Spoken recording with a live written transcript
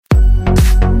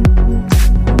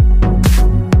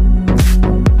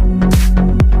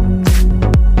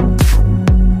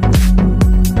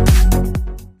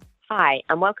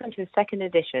Hi, and welcome to the second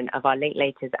edition of our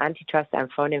Linklaters Antitrust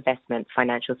and Foreign Investment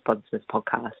Financial Sponsors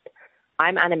podcast.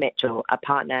 I'm Anna Mitchell, a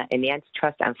partner in the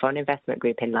Antitrust and Foreign Investment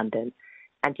Group in London,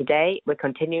 and today we're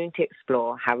continuing to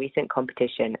explore how recent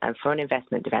competition and foreign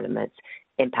investment developments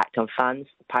impact on funds,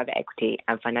 private equity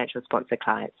and financial sponsor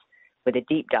clients, with a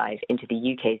deep dive into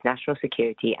the UK's National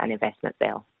Security and Investment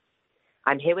Bill.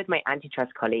 I'm here with my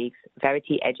antitrust colleagues,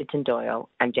 Verity Edgerton Doyle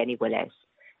and Jenny Willis,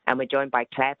 and we're joined by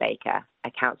Claire Baker, a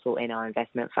counsel in our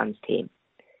investment funds team.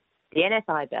 The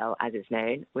NSI Bill, as it's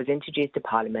known, was introduced to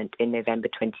Parliament in November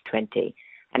 2020,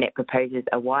 and it proposes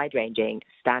a wide-ranging,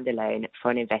 standalone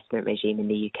foreign investment regime in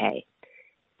the UK.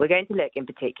 We're going to look in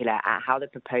particular at how the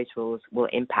proposed rules will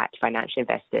impact financial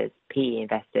investors, PE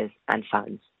investors, and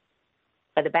funds.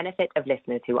 For the benefit of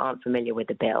listeners who aren't familiar with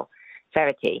the bill,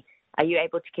 Verity, are you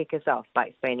able to kick us off by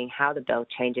explaining how the bill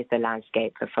changes the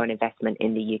landscape for foreign investment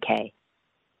in the UK?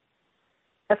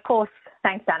 Of course.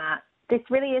 Thanks, Anna. This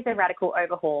really is a radical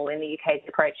overhaul in the UK's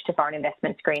approach to foreign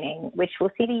investment screening, which will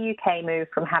see the UK move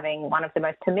from having one of the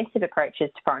most permissive approaches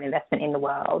to foreign investment in the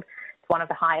world to one of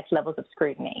the highest levels of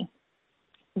scrutiny.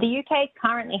 The UK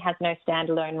currently has no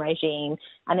standalone regime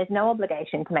and there's no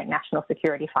obligation to make national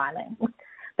security filings,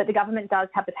 but the government does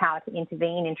have the power to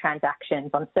intervene in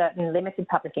transactions on certain limited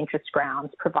public interest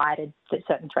grounds, provided that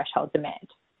certain thresholds are met.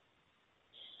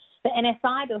 The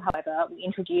NSI Bill, however, will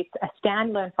introduce a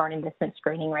standalone foreign investment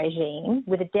screening regime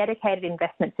with a dedicated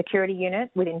investment security unit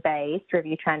within BEIS to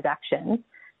review transactions,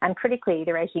 and critically,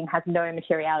 the regime has no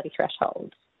materiality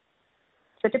thresholds.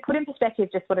 So to put in perspective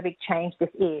just what a big change this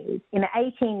is, in the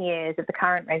 18 years of the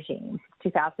current regime,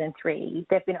 2003,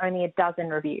 there have been only a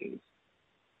dozen reviews.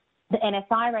 The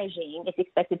NSI regime is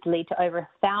expected to lead to over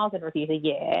 1,000 reviews a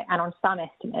year, and on some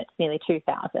estimates, nearly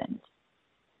 2,000.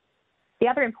 The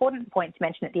other important point to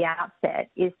mention at the outset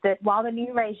is that while the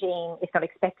new regime is not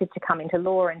expected to come into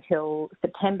law until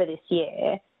September this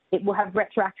year, it will have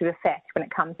retroactive effect when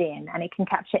it comes in, and it can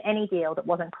capture any deal that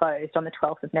wasn't closed on the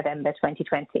 12th of November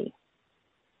 2020.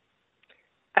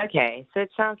 Okay, so it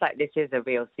sounds like this is a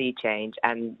real sea change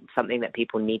and something that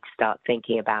people need to start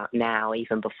thinking about now,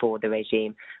 even before the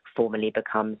regime formally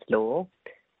becomes law.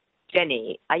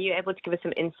 Jenny, are you able to give us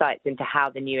some insights into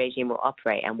how the new regime will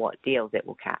operate and what deals it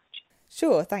will catch?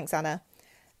 Sure, thanks, Anna.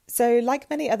 So, like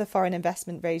many other foreign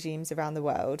investment regimes around the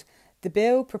world, the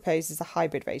bill proposes a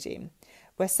hybrid regime,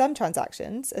 where some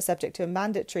transactions are subject to a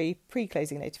mandatory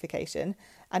pre-closing notification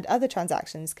and other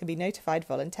transactions can be notified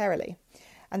voluntarily.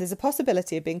 And there's a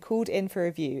possibility of being called in for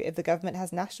review if the government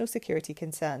has national security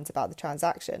concerns about the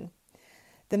transaction.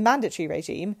 The mandatory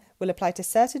regime will apply to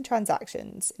certain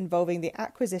transactions involving the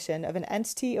acquisition of an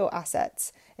entity or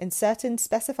assets in certain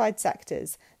specified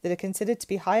sectors that are considered to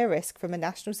be higher risk from a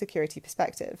national security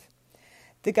perspective.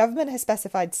 The government has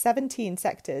specified 17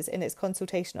 sectors in its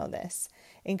consultation on this,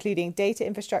 including data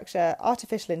infrastructure,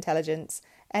 artificial intelligence,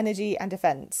 energy and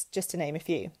defence, just to name a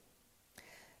few.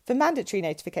 For mandatory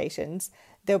notifications,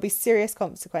 there will be serious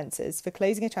consequences for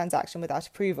closing a transaction without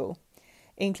approval,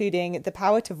 including the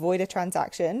power to void a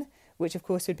transaction, which of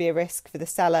course would be a risk for the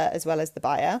seller as well as the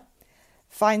buyer.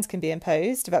 Fines can be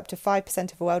imposed of up to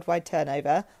 5% of worldwide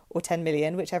turnover, or 10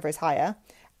 million, whichever is higher,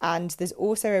 and there's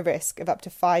also a risk of up to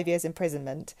 5 years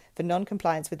imprisonment for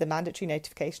non-compliance with the mandatory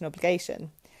notification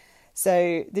obligation.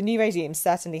 So the new regime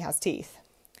certainly has teeth.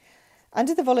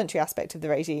 Under the voluntary aspect of the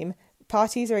regime,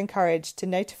 parties are encouraged to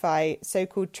notify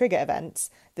so-called trigger events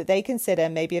that they consider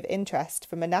may be of interest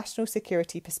from a national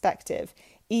security perspective,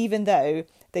 even though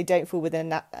they don't fall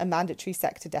within a mandatory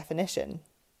sector definition.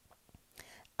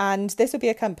 And this will be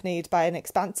accompanied by an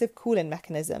expansive call-in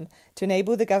mechanism to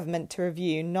enable the government to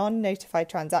review non-notified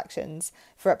transactions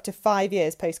for up to 5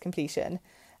 years post-completion,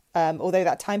 although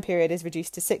that time period is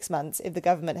reduced to 6 months if the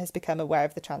government has become aware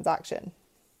of the transaction.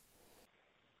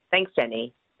 Thanks,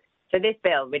 Jenny. So this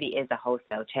bill really is a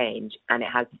wholesale change, and it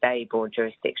has very broad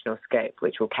jurisdictional scope,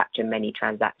 which will capture many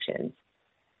transactions.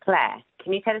 Claire,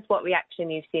 can you tell us what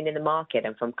reaction you've seen in the market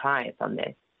and from clients on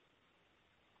this?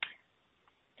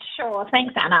 Sure,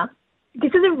 thanks, Anna.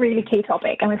 This is a really key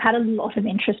topic, and we've had a lot of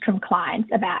interest from clients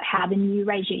about how the new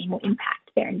regime will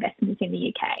impact their investments in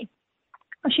the UK.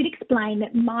 I should explain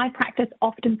that my practice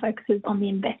often focuses on the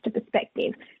investor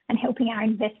perspective and helping our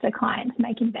investor clients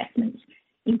make investments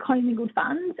in commingled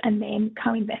funds and then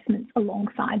co-investments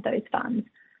alongside those funds.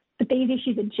 But these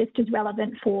issues are just as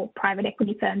relevant for private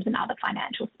equity firms and other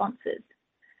financial sponsors.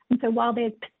 And so while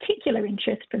there's particular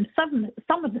interest from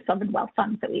some of the sovereign wealth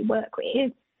funds that we work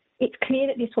with, it's clear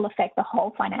that this will affect the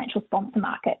whole financial sponsor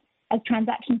market, as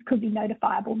transactions could be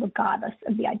notifiable regardless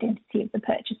of the identity of the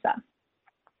purchaser.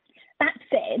 That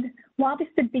said, while this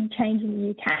is a big change in the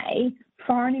UK,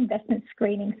 foreign investment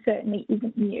screening certainly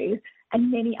isn't new,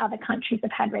 and many other countries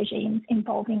have had regimes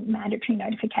involving mandatory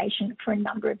notification for a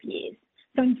number of years.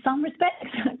 So in some respects,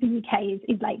 the UK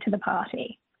is late to the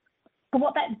party. But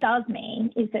what that does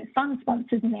mean is that fund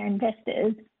sponsors and their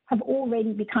investors have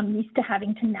already become used to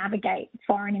having to navigate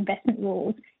foreign investment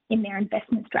rules in their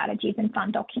investment strategies and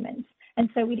fund documents. And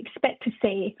so we'd expect to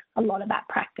see a lot of that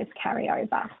practice carry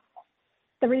over.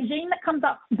 The regime that comes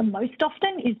up the most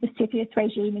often is the CFIUS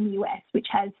regime in the US, which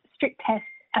has strict tests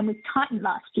and was tightened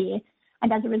last year.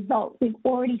 And as a result, we've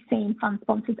already seen fund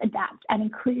sponsors adapt and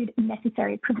include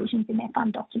necessary provisions in their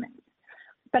fund documents.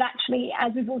 But actually,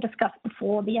 as we've all discussed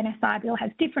before, the NSI bill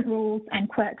has different rules and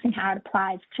quirks in how it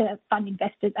applies to fund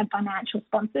investors and financial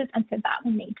sponsors, and so that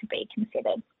will need to be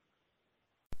considered.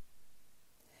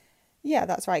 Yeah,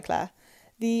 that's right, Claire.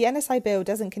 The NSI bill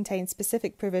doesn't contain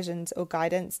specific provisions or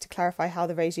guidance to clarify how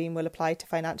the regime will apply to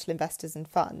financial investors and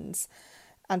funds,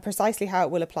 and precisely how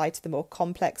it will apply to the more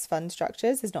complex fund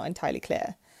structures is not entirely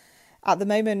clear. At the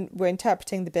moment, we're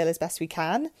interpreting the bill as best we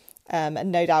can,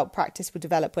 and no doubt practice will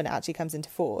develop when it actually comes into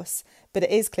force, but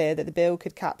it is clear that the bill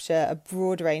could capture a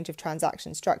broad range of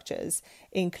transaction structures,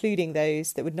 including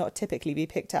those that would not typically be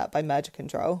picked up by merger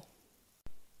control.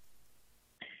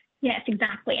 Yes,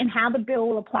 exactly. And how the bill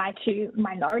will apply to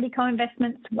minority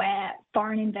co-investments where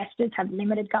foreign investors have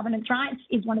limited governance rights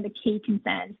is one of the key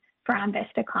concerns for our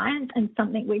investor clients, and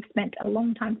something we've spent a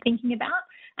long time thinking about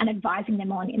and advising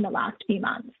them on in the last few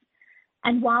months.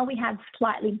 And while we have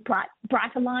slightly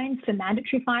brighter lines for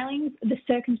mandatory filings, the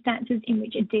circumstances in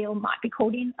which a deal might be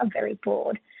called in are very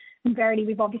broad. In Verity,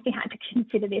 we've obviously had to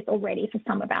consider this already for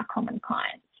some of our common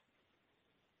clients.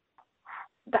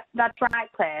 That's right,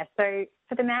 Claire. So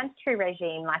for the mandatory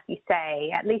regime, like you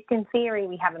say, at least in theory,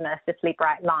 we have a mercifully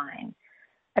bright line.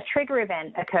 A trigger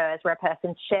event occurs where a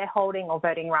person's shareholding or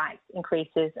voting rights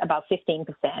increases above 15%,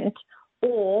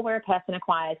 or where a person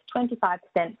acquires 25%,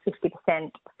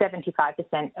 50%,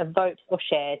 75% of votes or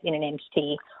shares in an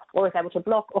entity, or is able to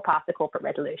block or pass a corporate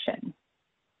resolution.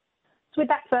 So with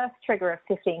that first trigger of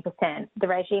 15%, the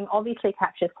regime obviously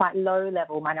captures quite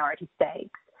low-level minority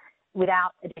stakes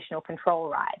without additional control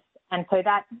rights. And so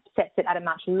that sets it at a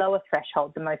much lower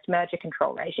threshold than most merger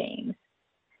control regimes.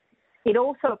 It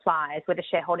also applies where the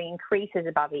shareholding increases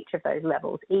above each of those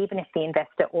levels, even if the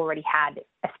investor already had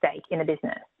a stake in the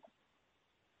business.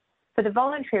 For the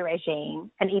voluntary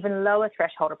regime, an even lower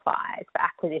threshold applies for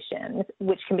acquisitions,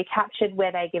 which can be captured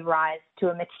where they give rise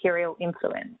to a material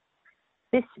influence.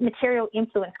 This material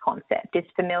influence concept is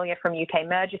familiar from UK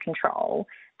merger control,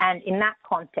 and in that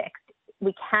context,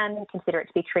 we can consider it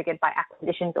to be triggered by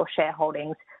acquisitions or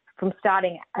shareholdings from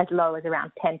starting as low as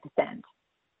around 10%.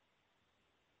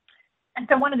 And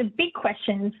so one of the big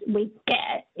questions we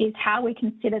get is how we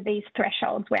consider these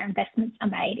thresholds where investments are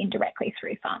made indirectly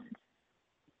through funds.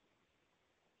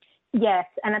 Yes,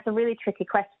 and that's a really tricky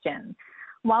question.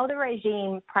 While the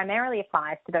regime primarily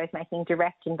applies to those making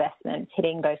direct investments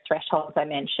hitting those thresholds I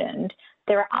mentioned,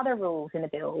 there are other rules in the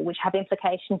bill which have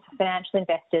implications for financial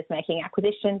investors making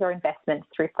acquisitions or investments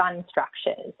through fund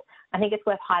structures. I think it's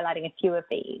worth highlighting a few of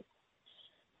these.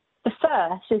 The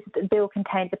first is that the bill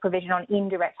contains a provision on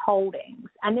indirect holdings,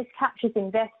 and this captures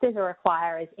investors or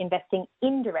acquirers investing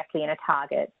indirectly in a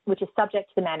target, which is subject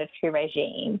to the mandatory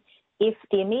regime, if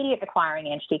the immediate acquiring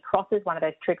entity crosses one of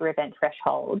those trigger event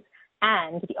thresholds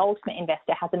and the ultimate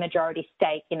investor has a majority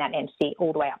stake in that entity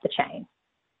all the way up the chain.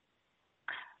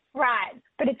 Right,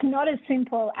 but it's not as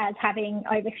simple as having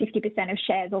over 50% of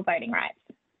shares or voting rights.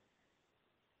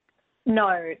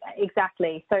 No,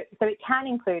 exactly. So it can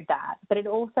include that, but it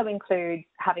also includes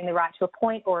having the right to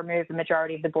appoint or remove the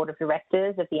majority of the board of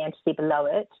directors of the entity below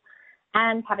it,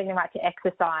 and having the right to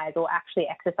exercise or actually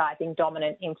exercising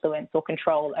dominant influence or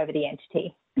control over the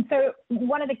entity. So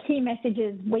one of the key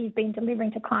messages we've been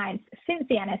delivering to clients since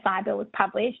the NSI bill was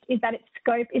published is that its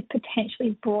scope is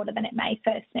potentially broader than it may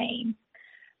first seem.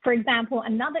 For example,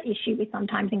 another issue we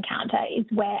sometimes encounter is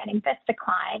where an investor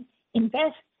client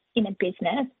invests in a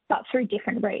business, but through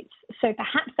different routes. So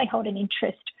perhaps they hold an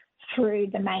interest through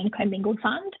the main commingled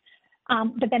fund,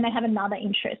 but then they have another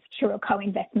interest through a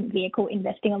co-investment vehicle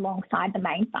investing alongside the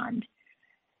main fund.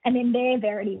 And then there,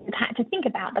 Verity, we've had to think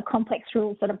about the complex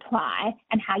rules that apply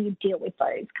and how you deal with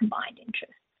those combined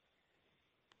interests.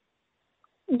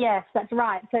 Yes, that's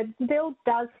right. So the bill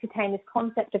does contain this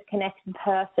concept of connected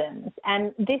persons,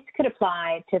 and this could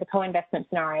apply to the co-investment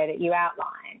scenario that you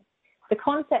outlined. The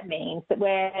concept means that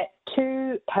where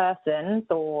two persons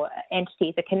or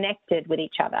entities are connected with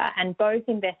each other and both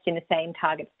invest in the same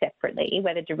target separately,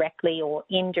 whether directly or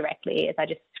indirectly, as I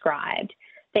just described,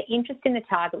 the interest in the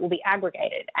target will be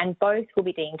aggregated and both will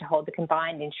be deemed to hold the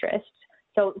combined interest.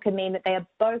 So it could mean that they are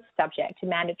both subject to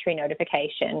mandatory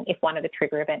notification if one of the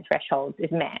trigger event thresholds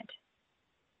is met.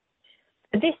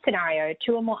 For this scenario,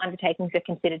 two or more undertakings are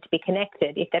considered to be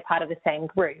connected if they're part of the same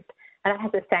group, and that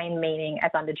has the same meaning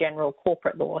as under general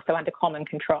corporate law, so under common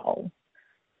control.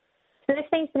 So this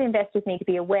means that investors need to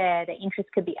be aware that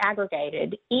interests could be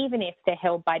aggregated even if they're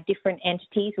held by different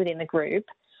entities within the group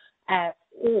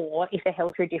or if they're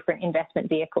held through different investment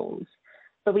vehicles.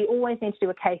 But we always need to do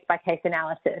a case-by-case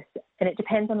analysis, and it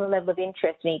depends on the level of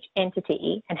interest in each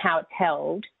entity and how it's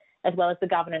held, as well as the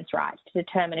governance rights to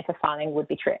determine if a filing would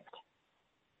be tripped.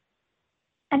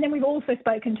 And then we've also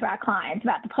spoken to our clients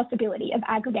about the possibility of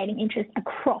aggregating interest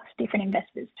across different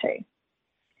investors too.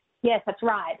 Yes, that's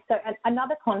right. So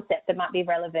another concept that might be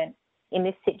relevant in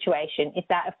this situation is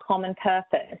that of common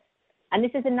purpose. And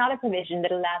this is another provision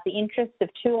that allows the interests of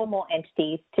two or more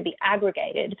entities to be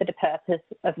aggregated for the purpose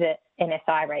of the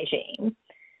NSI regime.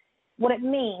 What it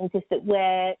means is that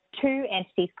where two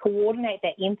entities coordinate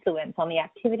their influence on the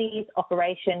activities,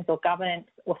 operations, or governance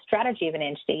or strategy of an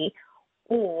entity,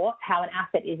 or how an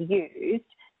asset is used,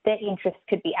 their interests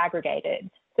could be aggregated.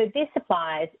 So this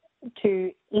applies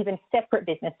to even separate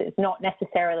businesses, not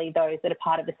necessarily those that are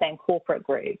part of the same corporate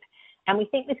group. And we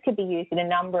think this could be used in a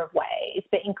number of ways,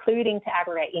 but including to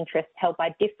aggregate interests held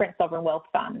by different sovereign wealth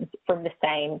funds from the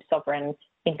same sovereign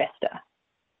investor.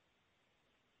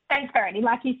 Thanks, Verity.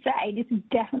 Like you say, this is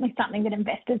definitely something that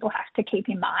investors will have to keep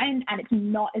in mind, and it's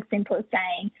not as simple as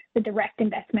saying the direct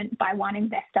investment by one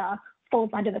investor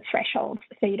falls under the threshold,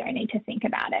 so you don't need to think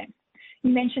about it.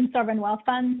 You mentioned sovereign wealth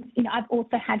funds. I've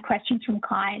also had questions from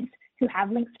clients who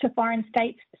have links to foreign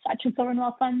states, such as sovereign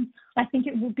wealth funds. I think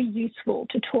it would be useful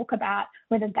to talk about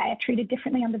whether they are treated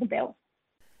differently under the bill.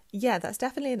 Yeah, that's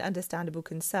definitely an understandable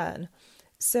concern.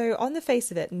 So on the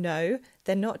face of it, no,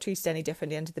 they're not treated any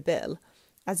differently under the bill,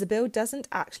 as the bill doesn't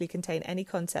actually contain any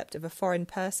concept of a foreign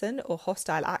person or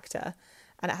hostile actor,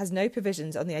 and it has no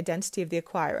provisions on the identity of the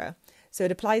acquirer, so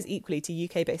it applies equally to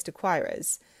UK-based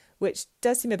acquirers, which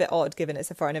does seem a bit odd given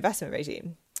it's a foreign investment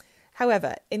regime.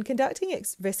 However, in conducting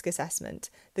its risk assessment,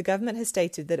 the government has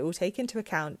stated that it will take into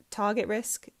account target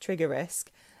risk, trigger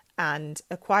risk, and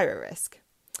acquirer risk.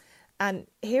 And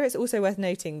here it's also worth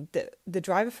noting that the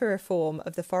driver for reform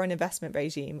of the foreign investment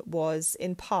regime was,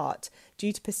 in part,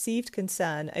 due to perceived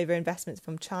concern over investments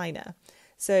from China.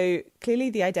 So clearly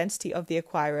the identity of the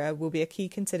acquirer will be a key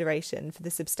consideration for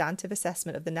the substantive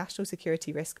assessment of the national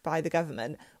security risk by the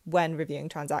government when reviewing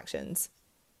transactions.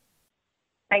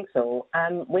 Thanks all.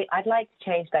 I'd like to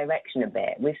change direction a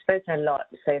bit. We've spoken a lot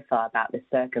so far about the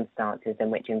circumstances in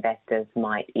which investors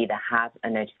might either have a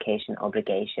notification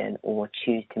obligation or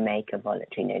choose to make a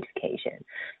voluntary notification.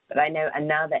 But I know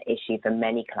another issue for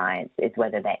many clients is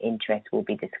whether their interest will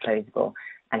be disclosable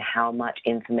and how much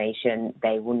information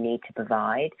they will need to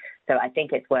provide. So I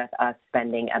think it's worth us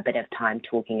spending a bit of time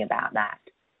talking about that.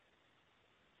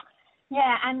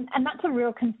 Yeah, and that's a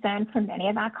real concern for many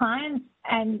of our clients,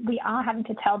 and we are having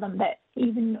to tell them that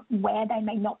even where they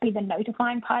may not be the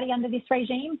notifying party under this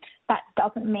regime, that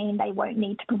doesn't mean they won't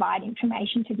need to provide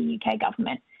information to the UK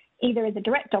government, either as a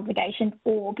direct obligation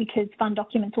or because fund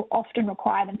documents will often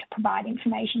require them to provide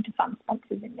information to fund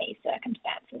sponsors in these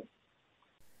circumstances.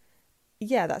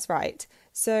 Yeah, that's right.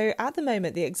 So at the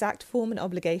moment, the exact form and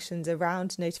obligations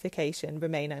around notification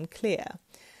remain unclear.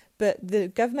 But the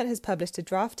government has published a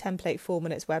draft template form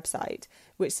on its website,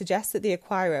 which suggests that the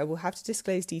acquirer will have to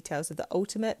disclose details of the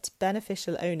ultimate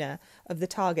beneficial owner of the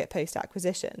target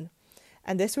post-acquisition.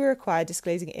 And this will require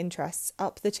disclosing interests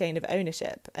up the chain of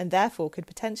ownership and therefore could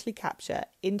potentially capture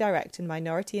indirect and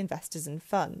minority investors and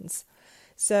funds.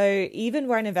 So even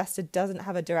where an investor doesn't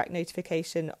have a direct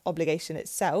notification obligation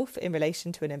itself in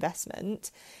relation to an investment,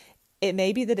 it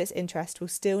may be that its interest will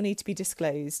still need to be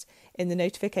disclosed in the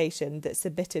notification that's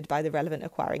submitted by the relevant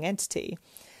acquiring entity.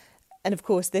 And of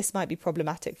course, this might be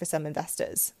problematic for some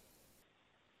investors.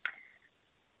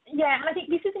 Yeah, and I think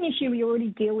this is an issue we already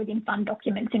deal with in fund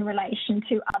documents in relation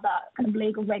to other kind of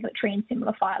legal, regulatory and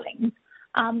similar filings.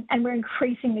 And we're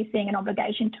increasingly seeing an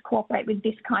obligation to cooperate with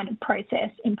this kind of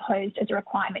process imposed as a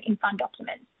requirement in fund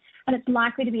documents. And it's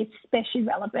likely to be especially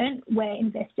relevant where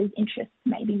investors' interests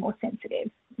may be more sensitive,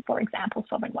 for example,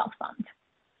 sovereign wealth funds.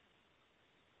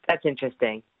 That's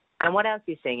interesting. And what else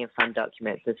are you seeing in fund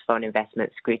documents as foreign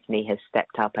investment scrutiny has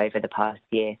stepped up over the past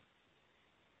year?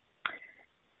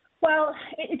 Well,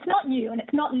 it's not new and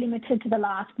it's not limited to the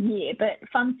last year, but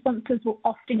fund sponsors will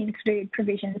often include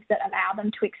provisions that allow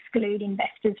them to exclude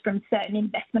investors from certain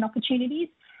investment opportunities.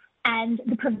 And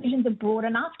the provisions are broad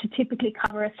enough to typically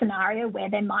cover a scenario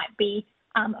where there might be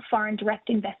foreign direct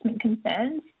investment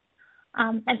concerns.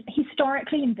 And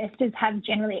historically, investors have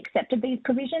generally accepted these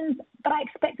provisions, but I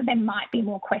expect that there might be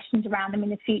more questions around them in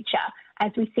the future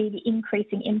as we see the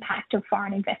increasing impact of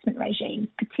foreign investment regimes,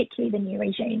 particularly the new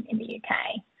regime in the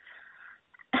UK.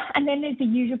 And then there's the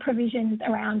usual provisions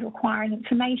around requiring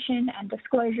information and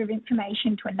disclosure of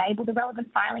information to enable the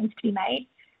relevant filings to be made.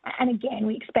 And again,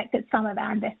 we expect that some of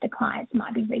our investor clients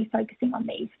might be refocusing on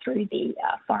these through the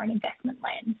foreign investment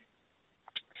lens.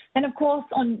 And of course,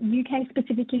 on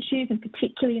UK-specific issues, and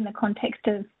particularly in the context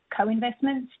of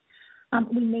co-investments,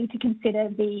 we need to consider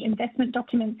the investment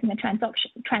documents and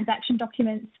the transaction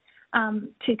documents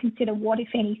to consider what, if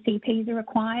any, CPs are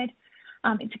required.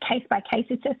 It's a case-by-case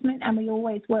assessment, and we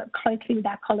always work closely with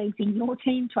our colleagues in your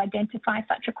team to identify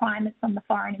such requirements on the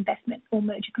foreign investment or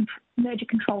merger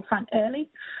control front early.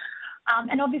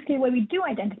 And obviously, where we do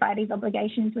identify these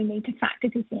obligations, we need to factor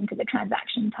this into the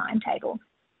transaction timetable.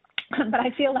 But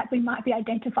I feel like we might be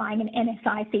identifying an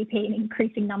NSI CP in an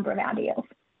increasing number of our deals.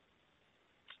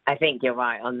 I think you're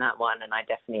right on that one, and I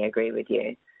definitely agree with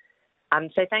you.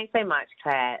 So thanks so much,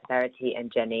 Claire, Verity, and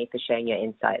Jenny, for sharing your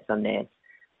insights on this.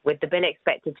 With the bill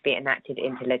expected to be enacted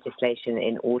into legislation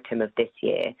in autumn of this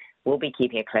year, we'll be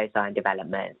keeping a close eye on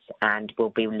developments, and we'll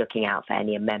be looking out for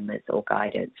any amendments or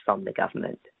guidance from the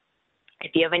government.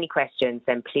 If you have any questions,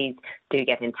 then please do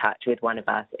get in touch with one of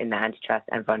us in the Antitrust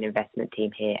and Foreign Investment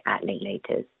team here at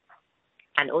Linklaters.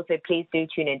 And also, please do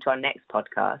tune into our next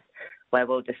podcast, where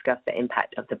we'll discuss the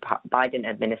impact of the Biden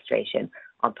administration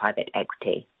on private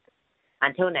equity.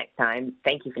 Until next time,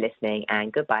 thank you for listening,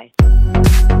 and goodbye.